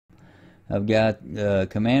I've got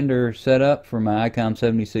Commander set up for my Icom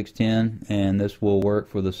 7610, and this will work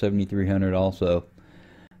for the 7300 also.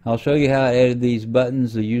 I'll show you how I added these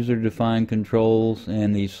buttons, the user-defined controls,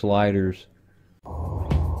 and these sliders.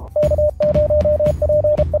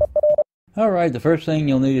 Alright, the first thing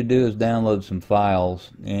you'll need to do is download some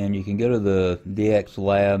files, and you can go to the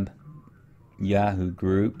DXLab Yahoo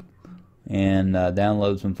group and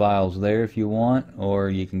download some files there if you want, or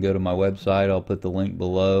you can go to my website. I'll put the link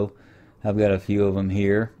below. I've got a few of them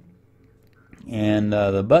here, and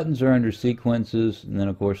the buttons are under sequences, and then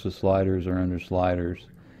of course the sliders are under sliders.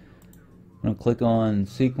 I'm going to click on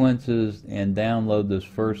sequences and download this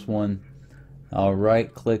first one. I'll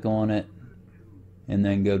right click on it and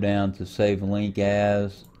then go down to save link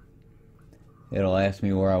as. It'll ask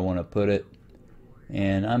me where I want to put it,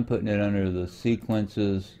 and I'm putting it under the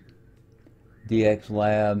sequences,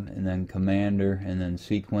 DXLab, and then Commander, and then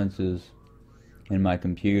sequences in my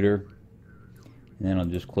computer. And then I'll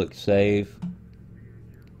just click save.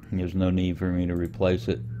 There's no need for me to replace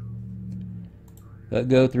it. But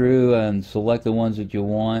go through and select the ones that you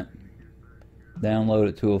want, download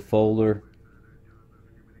it to a folder,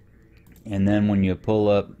 and then when you pull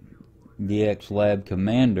up DXLab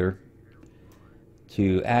Commander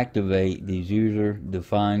to activate these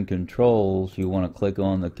user-defined controls, you want to click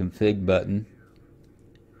on the config button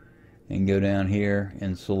and go down here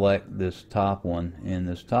and select this top one, and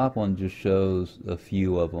this top one just shows a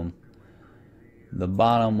few of them. The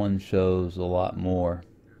bottom one shows a lot more.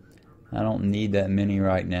 I don't need that many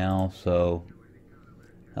right now, so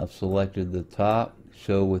I've selected the top,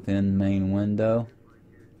 show within main window,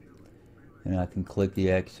 and I can click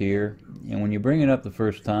the X here. And when you bring it up the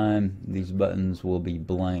first time, these buttons will be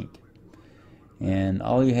blank, and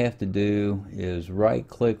all you have to do is right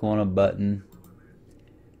click on a button.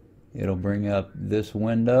 It'll bring up this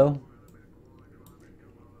window,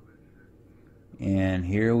 and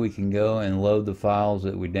here we can go and load the files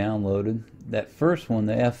that we downloaded. That first one,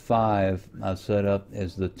 the F5, I've set up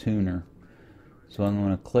as the tuner, so I'm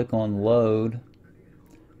going to click on load.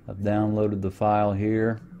 I've downloaded the file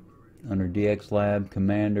here under DXLab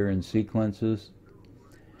Commander and sequences.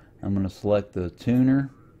 I'm going to select the tuner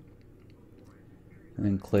and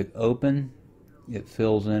then click open. It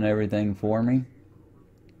fills in everything for me,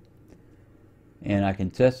 and I can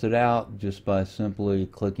test it out just by simply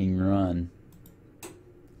clicking run.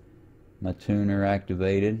 My tuner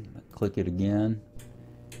activated. Click it again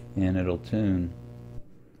and it'll tune.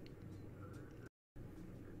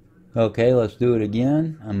 Okay, let's do it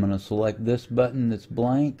again. I'm going to select this button that's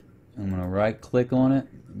blank. I'm going to right click on it.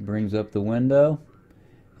 It brings up the window,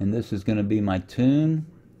 and this is going to be my tune,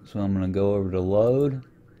 so I'm going to go over to load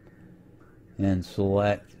and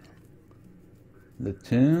select the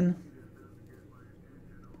tune,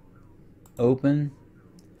 open.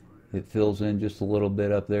 It fills in just a little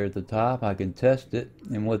bit up there at the top. I can test it,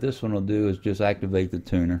 and what this one will do is just activate the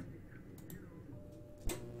tuner,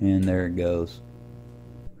 and there it goes.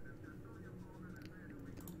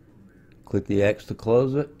 Click the X to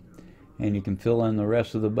close it, and you can fill in the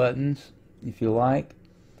rest of the buttons if you like.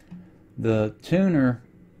 The tuner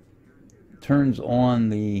turns on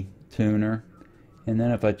the tuner, and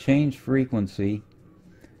then if I change frequency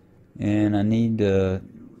and I need to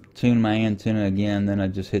tune my antenna again, then I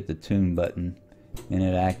just hit the tune button and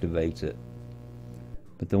it activates it.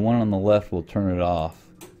 But the one on the left will turn it off.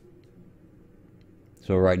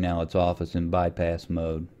 So right now it's off, it's in bypass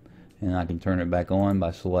mode, and I can turn it back on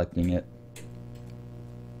by selecting it.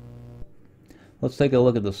 Let's take a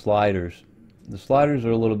look at the sliders. The sliders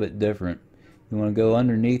are a little bit different. You want to go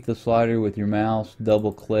underneath the slider with your mouse,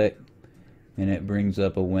 double click, and it brings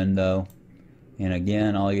up a window. And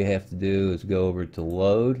again, all you have to do is go over to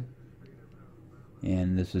load,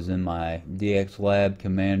 and this is in my DXLab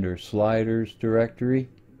Commander sliders directory,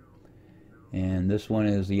 and this one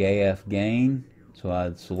is the AF gain, so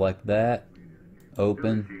I'd select that,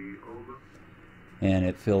 open, and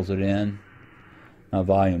it fills it in. My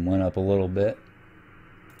volume went up a little bit.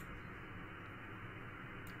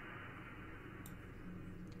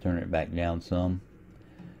 Turn it back down some.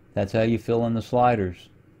 That's how you fill in the sliders.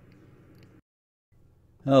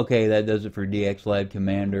 Okay, that does it for DXLab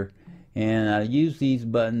Commander, and I use these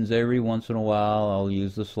buttons every once in a while. I'll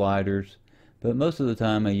use the sliders, but most of the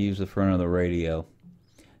time I use the front of the radio.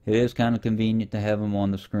 It is kind of convenient to have them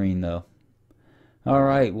on the screen though.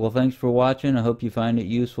 Alright, well, thanks for watching. I hope you find it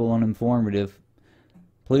useful and informative.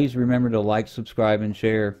 Please remember to like, subscribe, and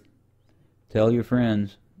share. Tell your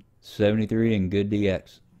friends. 73 and good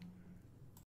DX.